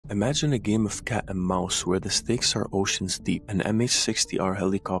Imagine a game of cat and mouse where the stakes are oceans deep. An MH-60R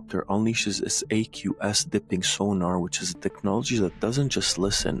helicopter unleashes its AQS dipping sonar, which is a technology that doesn't just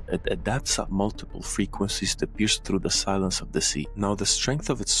listen, it adapts at multiple frequencies to pierce through the silence of the sea. Now, the strength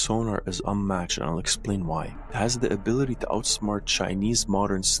of its sonar is unmatched, and I'll explain why. It has the ability to outsmart Chinese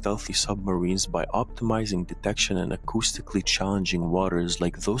modern stealthy submarines by optimizing detection in acoustically challenging waters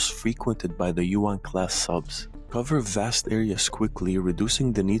like those frequented by the Yuan-class subs. Cover vast areas quickly,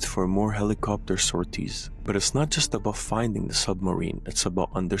 reducing the need for more helicopter sorties. But it's not just about finding the submarine, it's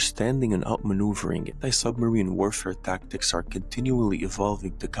about understanding and outmaneuvering it. Anti-submarine warfare tactics are continually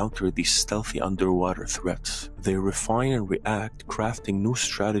evolving to counter these stealthy underwater threats. They refine and react, crafting new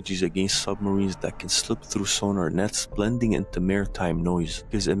strategies against submarines that can slip through sonar nets, blending into maritime noise.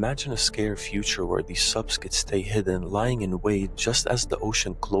 Because imagine a scary future where these subs could stay hidden, lying in wait just as the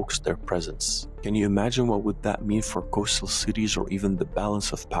ocean cloaks their presence. Can you imagine what would that mean for coastal cities or even the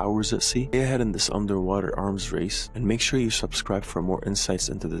balance of powers at sea? Stay ahead in this underwater arms race, and make sure you subscribe for more insights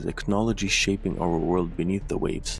into the technology shaping our world beneath the waves.